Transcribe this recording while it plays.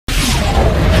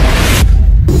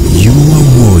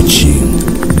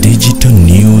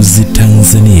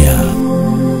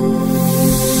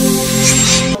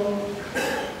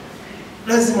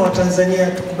Watanzania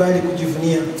tukubali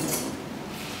kujivunia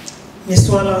ni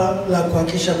swala la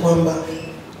kuhakikisha kwamba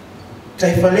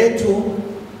taifa letu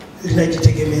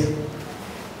linajitegemea.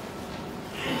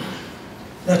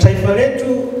 Na taifa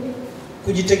letu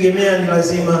kujitegemea ni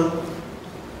lazima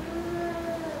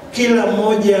kila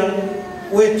mmoja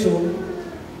wetu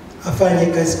afanye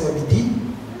kazi kwa bidii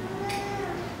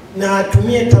na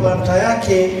atumie talanta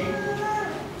yake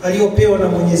aliyopewa na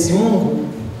Mwenyezi Mungu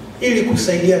ili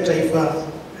kusaidia taifa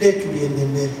letu liende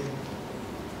mbele.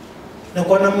 Na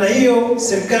kwa namna hiyo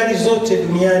serikali zote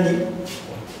duniani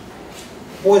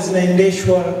huwa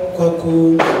zinaendeshwa kwa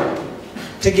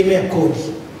kutegemea kodi.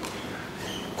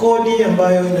 Kodi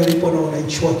ambayo inalipwa na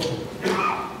wananchi wake.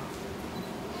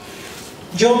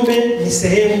 Njombe ni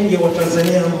sehemu ya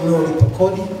Watanzania mnaolipa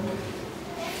kodi.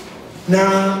 Na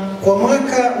kwa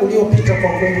mwaka uliopita, kwa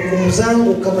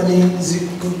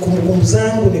kumbukumbu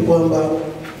zangu ni kwamba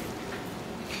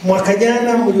mwaka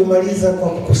jana mliomaliza kwa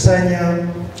kukusanya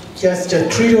kiasi cha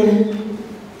trilioni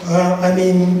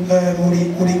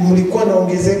mlikuwa na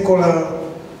ongezeko la,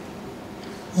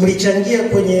 mlichangia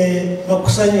kwenye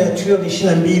makusanyo ya trilioni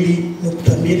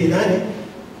 22.28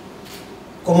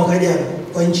 kwa mwaka jana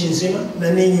kwa nchi nzima,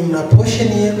 na ninyi mna portion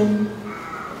yenu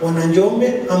wana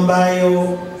Njombe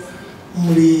ambayo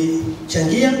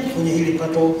mlichangia kwenye hili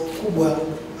pato kubwa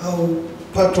au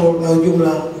pato la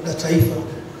ujumla la taifa,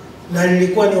 na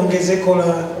lilikuwa ni ongezeko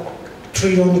la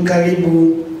trilioni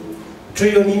karibu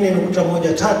trilioni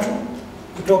 4.13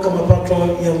 kutoka mapato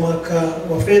ya mwaka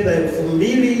wa fedha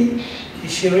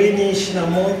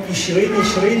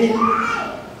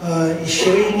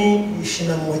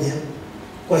 2020-2021.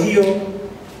 Kwa hiyo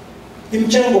ni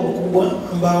mchango mkubwa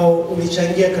ambao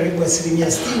ulichangia karibu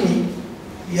 60%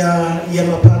 ya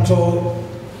mapato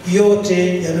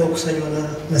yote yanayokusanywa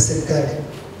na serikali.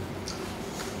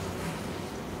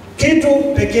 Kitu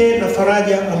pekee na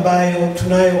faraja ambayo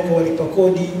tunayo kwa walipa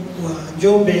kodi wa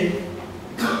Njombe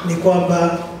ni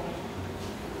kwamba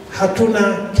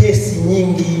hatuna kesi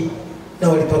nyingi na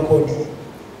walipa kodi.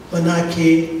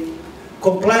 Manake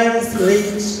compliance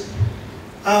rate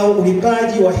au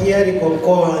ulipaji wa hiari kwa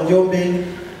mkoa wa Njombe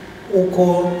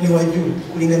uko ni wa juu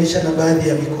kulinganisha na baadhi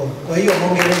ya mikoa. Kwa hiyo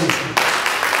hongereni.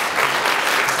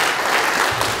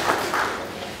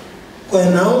 Kwa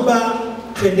naomba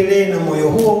tuendelee na moyo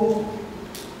huo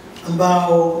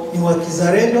ambao ni wa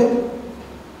kizalendo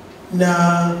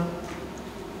na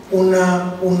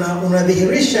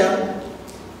unadhihirisha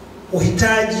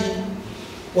uhitaji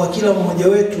wa kila mmoja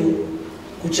wetu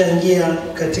kuchangia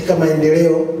katika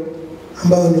maendeleo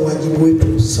ambayo ni wajibu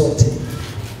wetu sote.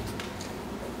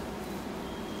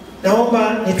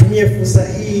 Naomba nitumie fursa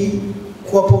hii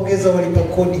kuwapongeza walipa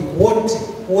kodi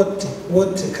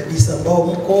wote kabisa ambao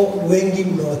mko wengi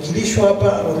mmewakilishwa hapa,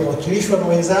 wamewakilishwa na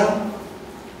wenzao,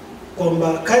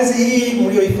 kwamba kazi hii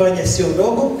mlioifanya sio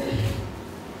ndogo,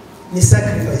 ni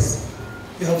sacrifice.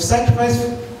 You have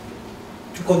sacrificed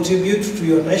to contribute to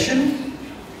your nation,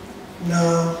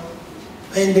 na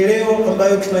maendeleo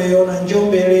ambayo tunayoona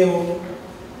Njombe leo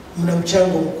mna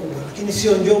mchango mkubwa, lakini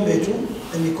sio Njombe tu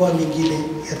na mikoa mingine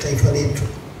ya taifa letu.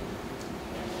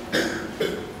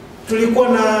 Tulikuwa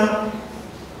na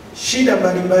shida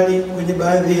mbalimbali kwenye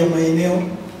baadhi ya maeneo.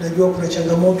 Najua kuna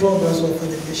changamoto ambazo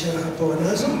wafanyabiashara hapa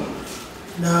wanazo,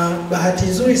 na bahati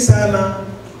nzuri sana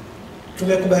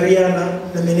tumekubaliana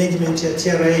na management ya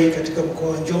TRA katika mkoa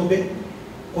wa Njombe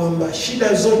kwamba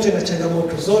shida zote na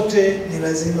changamoto zote ni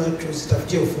lazima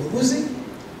tuzitafutie ufumbuzi.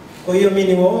 Kwa hiyo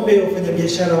mimi niwaombe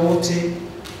wafanyabiashara wote,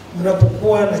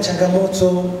 mnapokuwa na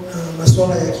changamoto na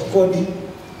masuala ya kikodi,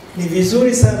 ni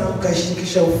vizuri sana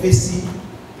mkashirikisha ofisi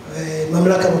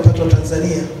mamlaka ya mapato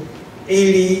Tanzania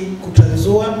ili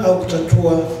kutanzua au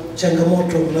kutatua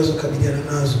changamoto mnazokabiliana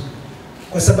nazo,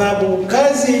 kwa sababu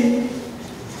kazi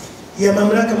ya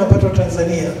mamlaka ya mapato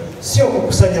Tanzania sio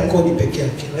kukusanya kodi peke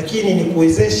yake, lakini ni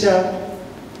kuwezesha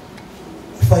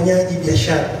ufanyaji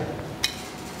biashara,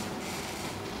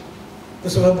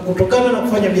 kwa sababu kutokana na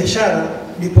kufanya biashara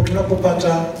ndipo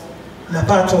tunapopata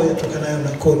mapato yatokanayo na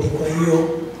kodi. Kwa hiyo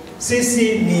sisi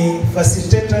ni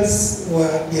facilitators wa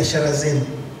biashara zenu.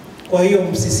 Kwa hiyo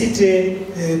msisite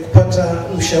kupata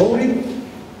ushauri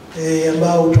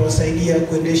ambao utawasaidia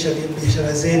kuendesha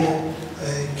biashara zenu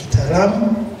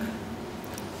kitaalamu.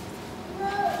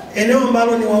 Eneo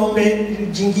ambalo ni waombe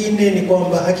jingine ni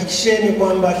kwamba hakikisheni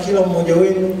kwamba kila mmoja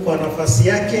wenu kwa nafasi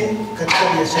yake katika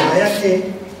biashara yake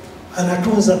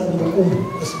anatunza kumbukumbu,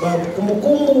 kwa sababu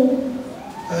kumbukumbu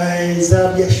za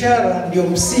biashara ndio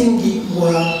msingi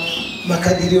wa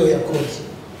makadirio ya kodi.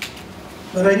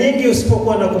 Mara nyingi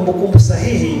usipokuwa na kumbukumbu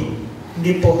sahihi,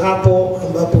 ndipo hapo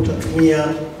ambapo utatumia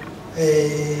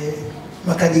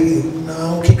makadirio,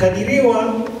 na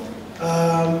ukikadiriwa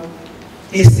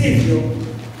isivyo,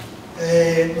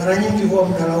 mara nyingi huwa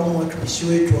mnalaumu watumishi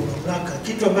wetu wa mamlaka,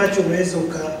 kitu ambacho unaweza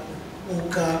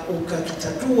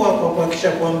ukakitatua kwa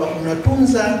kuhakikisha kwamba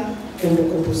unatunza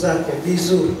kumbukumbu zako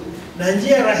vizuri. Na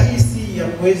njia rahisi ya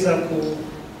kuweza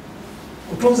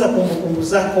kutunza kumbukumbu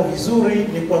zako vizuri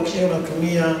ni kuhakikisha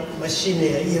unatumia mashine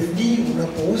ya EFD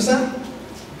unapouza,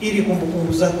 ili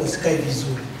kumbukumbu zako zikae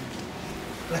vizuri.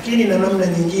 Lakini na namna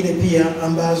nyingine pia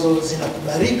ambazo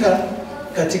zinakubalika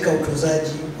katika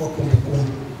utunzaji wa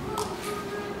kumbukumbu.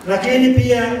 Lakini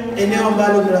pia eneo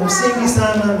ambalo ni la msingi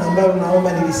sana na ambalo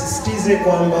naomba nilisisitize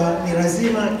kwamba ni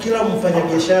lazima kila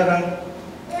mfanyabiashara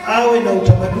awe na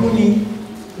utamaduni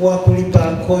wa kulipa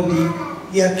kodi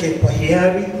yake kwa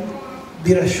hiari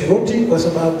bila shuruti, kwa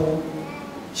sababu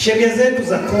sheria zetu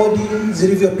za kodi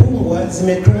zilivyotungwa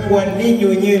zimetungwa ninyi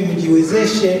wenyewe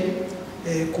mjiwezeshe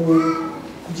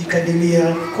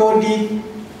kujikadiria kodi,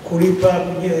 kulipa,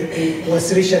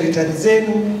 kuwasilisha ritani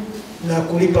zenu na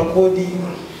kulipa kodi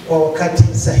kwa wakati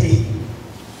sahihi.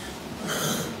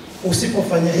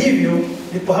 Usipofanya hivyo,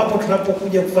 ndipo hapo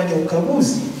tunapokuja kufanya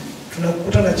ukaguzi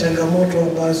tunakuta na changamoto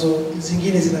ambazo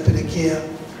zingine zinapelekea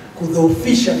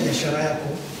kudhoofisha biashara yako,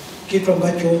 kitu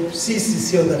ambacho sisi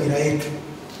sio dhamira yetu.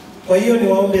 Kwa hiyo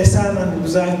niwaombe sana ndugu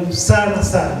zangu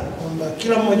sana kwamba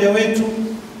kila mmoja wetu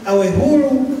awe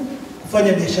huru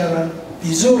kufanya biashara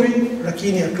vizuri,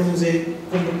 lakini atunze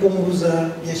kumbukumbu za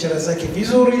biashara zake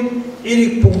vizuri,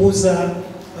 ili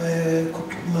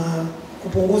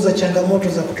kupunguza changamoto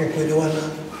za kutokuelewana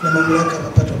na mamlaka ya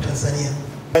mapato Tanzania.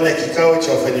 Kwenye kikao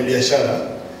cha wafanyabiashara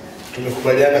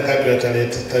tumekubaliana kabla ya tarehe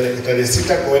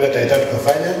 6 kuenda tarehe 3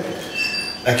 tukafanya,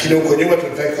 lakini huko nyuma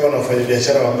tulifanya kikao na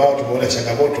wafanyabiashara ambao tumeona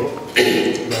changamoto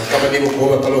na kama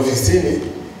nilivyokuomba pale ofisini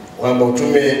kwamba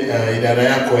utume idara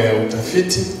yako ya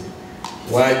utafiti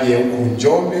waje huku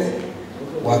Njombe,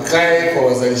 wakae kwa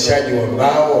wazalishaji wa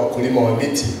mbao, wakulima wa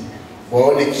miti,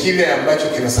 waone kile ambacho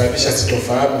kinasababisha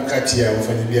sitofahamu kati ya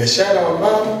wafanyabiashara wa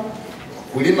mbao,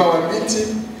 wakulima wa miti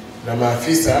na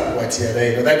maafisa wa TRA.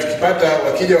 Nadhani tukipata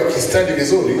wakija wakistadi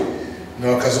vizuri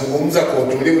na wakazungumza kwa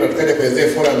utulivu na tukaja kwenye zile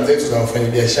forum zetu za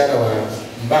wafanyabiashara wa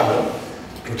mbao,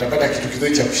 tutapata kitu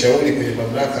kizuri cha kushauri kwenye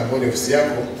mamlaka ambayo ni ofisi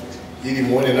yako, ili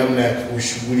muone namna ya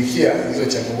kushughulikia hizo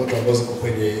changamoto ambazo ziko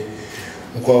kwenye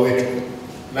mkoa wetu.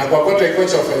 Na kwa kota kikao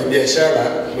cha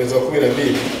wafanyabiashara mwezi wa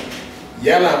 12,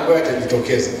 yale ambayo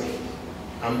yatajitokeza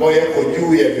ambayo yako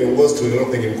juu ya viongozi tulio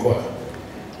kwenye mkoa,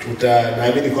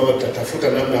 naamini kwamba tutatafuta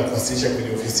namna ya kuwasilisha kwenye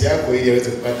ofisi yako ili aweze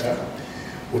kupata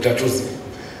utatuzi.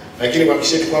 Lakini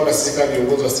kuhakikisha kwamba sisi kama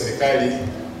viongozi wa serikali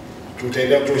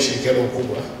tutaendelea kutoa ushirikiano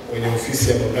mkubwa kwenye ofisi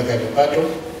ya mamlaka ya mapato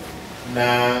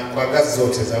na kwa ngazi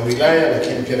zote za wilaya,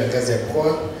 lakini pia na ngazi ya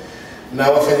mkoa, na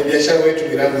wafanyabiashara wetu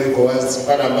milango iko wazi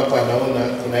pale ambapo anaona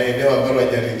kuna eneo ambalo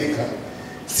hajaridhika.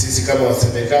 Sisi kama wa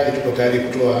serikali tuko tayari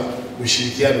kutoa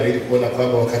ushirikiano ili kuona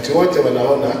kwamba wakati wote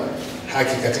wanaona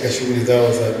haki katika shughuli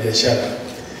zao za biashara.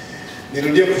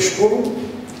 Nirudie kushukuru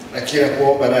lakini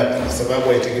kuomba radhi kwa sababu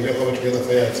haitegemea kwamba tungeweza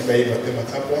kufanya ratiba hii mapema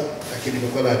kabla, lakini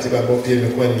tumekuwa na ratiba ambayo pia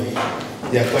imekuwa ni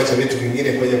ya kuacha vitu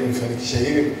vingine kwa ajili ya kufanikisha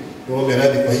hili. Niombe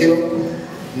radhi kwa hilo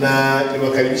na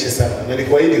niwakaribishe sana, na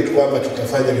nikuahidi kwamba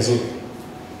tutafanya vizuri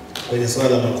kwenye swala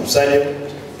la makusanyo.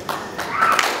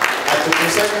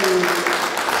 Hatukusanyi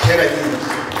hela nyingi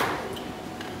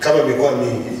kama mikoa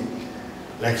mingi,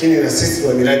 lakini na sisi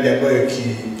wa miradi ambayo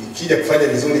ikija kufanya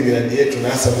vizuri miradi yetu, na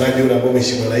hasa mradi ule ambao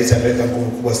Mheshimiwa Rais ameweka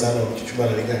nguvu kubwa sana ukichukua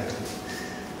na liganga,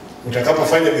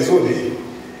 utakapofanya vizuri,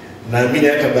 naamini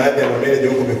hata baadhi ya mameneja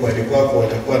huko mikoani kwako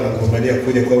watakuwa na kugombania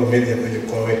kuja kwa mameneja kwenye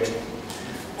mkoa wetu.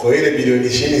 Kwa ile bilioni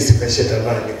 20 sikashia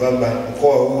tamani kwamba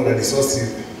mkoa huu una resources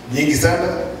nyingi sana,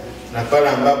 na pale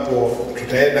ambapo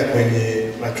tutaenda kwenye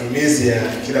matumizi ya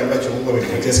kila ambacho Mungu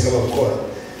ametupatia kama mkoa,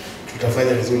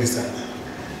 tutafanya vizuri sana.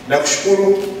 Na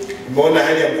kushukuru, umeona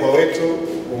hali ya mkoa wetu,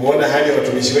 umeona hali ya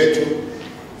watumishi wetu,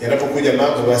 yanapokuja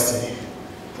mambo basi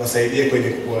tuwasaidie kwenye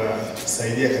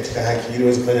kuwasaidia katika haki ili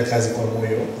waweze kufanya kazi kwa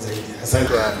moyo zaidi.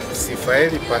 Asante.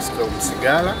 Sifaeli Pascal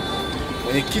Msigala,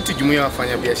 mwenyekiti jumuiya ya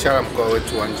wafanyabiashara mkoa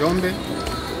wetu wa Njombe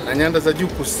na Nyanda za Juu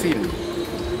Kusini.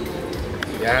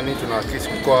 Yaani tunawakilisha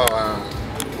mkoa wa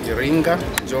Iringa,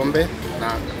 Njombe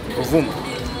na Ruvuma.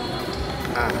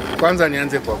 Kwanza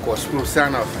nianze kwa kuwashukuru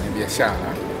sana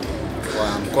wafanyabiashara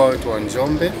wa mkoa wetu wa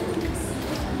Njombe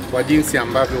kwa jinsi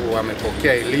ambavyo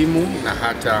wamepokea elimu na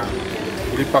hata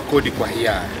kulipa kodi kwa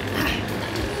hiari.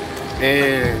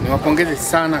 Niwapongeze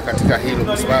sana katika hilo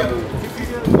kwa sababu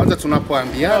kwanza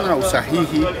tunapoambiana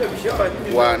usahihi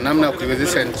wa namna ya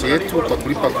kuiwezesha nchi yetu kwa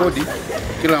kulipa kodi,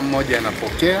 kila mmoja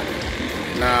anapokea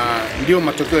na ndio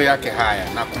matokeo yake haya.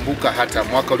 Nakumbuka hata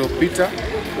mwaka uliopita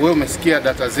wewe umesikia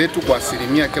data zetu, kwa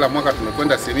asilimia kila mwaka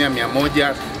tumekwenda asilimia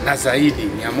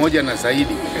 100 na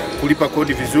zaidi kulipa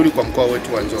kodi vizuri kwa mkoa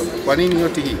wetu wa Njombe. Kwa nini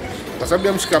yote hii? Kwa sababu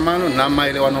ya mshikamano na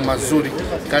maelewano mazuri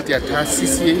kati ya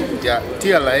taasisi ya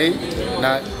TRA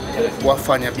na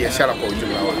wafanya biashara kwa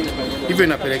ujumla wake. Hivyo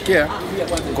inapelekea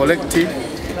collective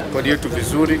kodi yetu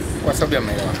vizuri kwa sababu ya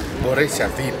maelewano. Boresha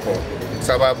vipo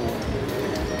sababu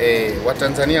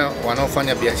Watanzania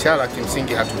wanaofanya biashara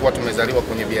kimsingi hatukuwa tumezaliwa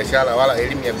kwenye biashara wala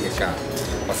elimu ya biashara.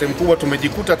 Kwa sehemu kubwa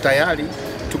tumejikuta tayari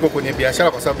tuko kwenye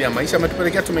biashara kwa sababu ya maisha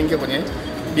yametupelekea tumeingia kwenye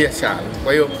biashara.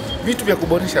 Kwa hiyo vitu vya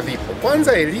kuboresha vipo.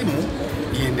 Kwanza elimu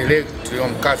iendelee kutiliwa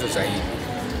mkazo zaidi.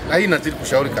 Na hii nazidi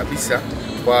kushauri kabisa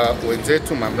kwa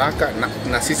wenzetu mamlaka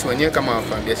na sisi wenyewe kama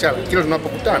wafanyabiashara, kila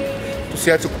tunapokutana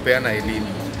tusiache kupeana elimu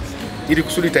ili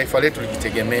kusudi taifa letu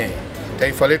lijitegemee.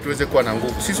 Taifa letu liweze kuwa na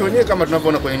nguvu. Sisi wenyewe kama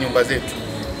tunavyoona kwenye nyumba zetu,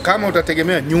 kama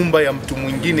utategemea nyumba ya mtu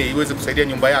mwingine iweze kusaidia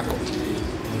nyumba yako,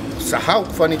 usahau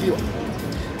kufanikiwa.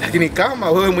 Lakini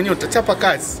kama wewe mwenyewe utachapa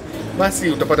kazi, basi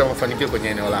utapata mafanikio kwenye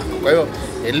eneo lako. Kwa hiyo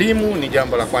elimu ni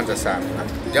jambo la kwanza sana.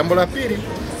 Jambo la pili,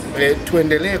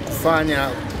 tuendelee kufanya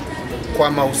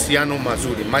kwa mahusiano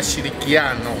mazuri,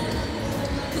 mashirikiano.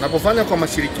 Tunapofanya kwa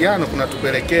mashirikiano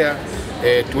kunatupelekea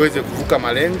tuweze kuvuka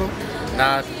malengo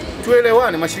na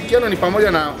tuelewane. Mashirikiano ni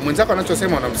pamoja na mwenzako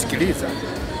anachosema unamsikiliza.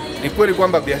 Ni kweli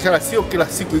kwamba biashara sio kila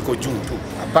siku iko juu tu.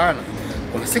 Hapana.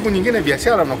 Kuna siku nyingine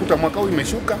biashara unakuta mwaka huu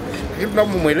imeshuka, lakini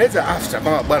tunapomweleza afisa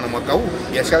kama bwana mwaka huu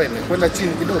biashara imekwenda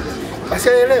chini kidogo, basi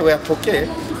aelewe, apokee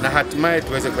na hatimaye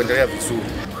tuweze kuendelea vizuri.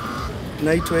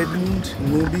 Naitwa Edmund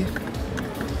Mubi,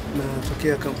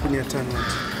 natokea kampuni ya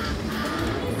TANWAT.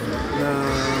 Na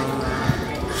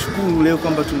shukuru leo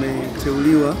kwamba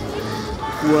tumeteuliwa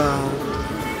kuwa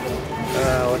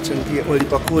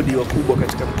walipa kodi wakubwa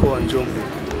katika mkoa wa Njombe.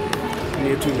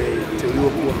 Ni tumeteuliwa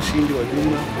kuwa mshindi wa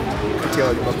jumla kati ya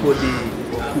walipa kodi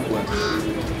wakubwa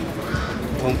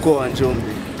wa mkoa wa Njombe.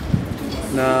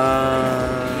 Na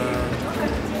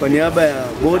kwa niaba ya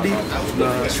bodi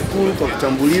tunashukuru kwa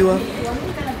kutambuliwa,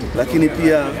 lakini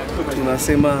pia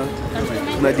tunasema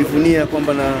tunajivunia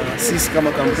kwamba na sisi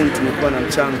kama kampuni tumekuwa na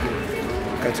mchango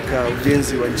katika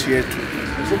ujenzi wa nchi yetu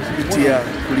kupitia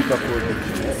kulipa kodi.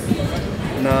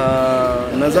 Na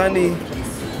nadhani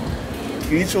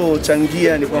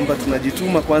kilichochangia ni kwamba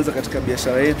tunajituma kwanza katika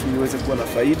biashara yetu iweze kuwa na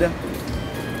faida,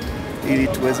 ili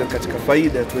tuweze katika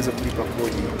faida tuweze kulipa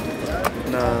kodi.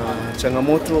 Na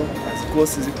changamoto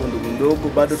hazikosi, ziko ndogo ndogo,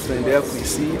 bado tunaendelea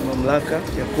kuisii mamlaka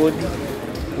ya kodi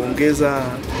kuongeza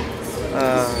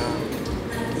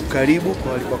karibu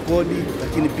kwa walipa kodi,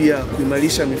 lakini pia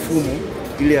kuimarisha mifumo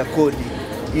ile ya kodi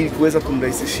ili kuweza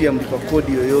kumrahisishia mlipa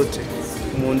kodi yoyote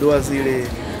kumuondoa zile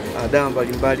ada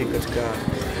mbalimbali katika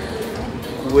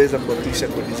kuweza kuwakilisha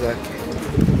kodi zake.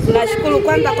 Tunashukuru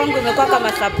kwanza, kwangu imekuwa kama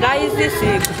surprise,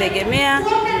 si kutegemea,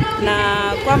 na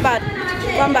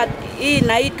kwamba hii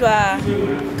inaitwa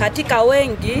katika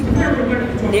wengi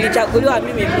nilichaguliwa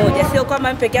mimi mmoja, sio kama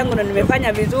mimi peke yangu ndo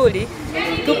nimefanya vizuri.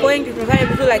 Tupo wengi tumefanya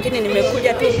vizuri, lakini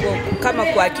nimekuja tu kama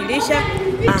kuwakilisha.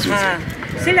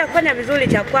 Sila kufanya vizuri,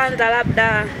 cha kwanza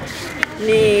labda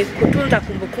ni kutunza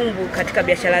kumbukumbu katika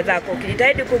biashara zako.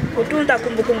 Ukijitahidi kutunza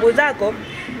kumbukumbu zako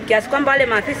kiasi kwamba wale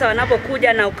maafisa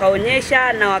wanapokuja na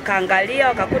ukaonyesha na wakaangalia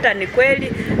wakakuta ni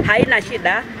kweli haina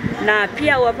shida, na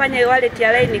pia wafanye wale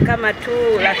TRA ni kama tu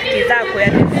rafiki zako,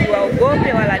 yani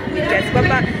usiwaogope wala ni kiasi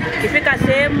kwamba kifika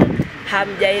sehemu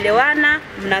hamjaelewana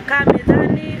mnakaa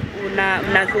mezani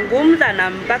mnazungumza na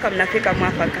mpaka mnafika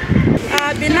mwafaka.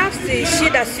 Binafsi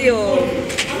shida sio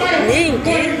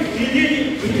nyingi,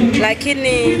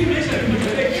 lakini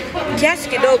kiasi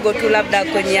kidogo tu, labda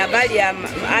kwenye habari ya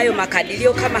hayo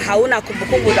makadirio, kama hauna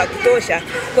kumbukumbu za kutosha,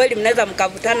 kweli mnaweza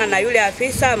mkavutana na yule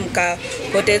afisa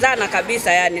mkapotezana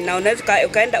kabisa, yani, na unaweza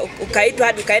ukaitwa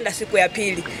hadi ukaenda siku ya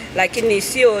pili, lakini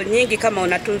sio nyingi kama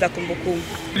unatunza kumbukumbu.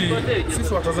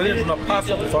 Sisi Watanzania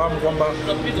tunapaswa kufahamu kwamba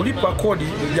kulipa kodi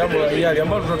ni jambo la hiari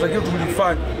ambalo tunatakiwa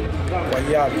tulifanye kwa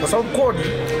hiari, kwa sababu kodi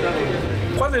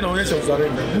kwanza inaonyesha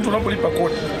uzalendo. Mtu unapolipa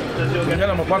kodi kulingana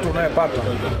na mapato unayopata,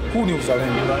 huu ni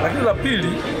uzalendo. Lakini la pili,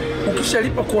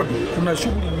 ukishalipa kodi kuna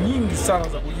shughuli nyingi sana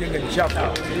za kujenga nchi yako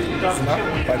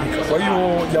zinafanyika. Kwa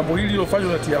hiyo jambo hili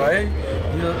lilofanywa na TRA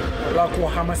ni la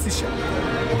kuhamasisha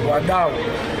wadau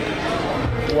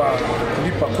wa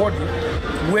kulipa kodi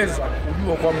kuweza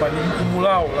kujua kwamba ni jukumu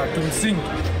lao la kimsingi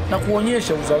na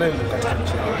kuonyesha uzalendo katika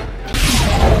nchi yao.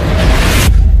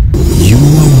 You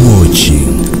are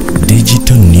watching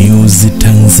Digital News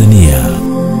Tanzania.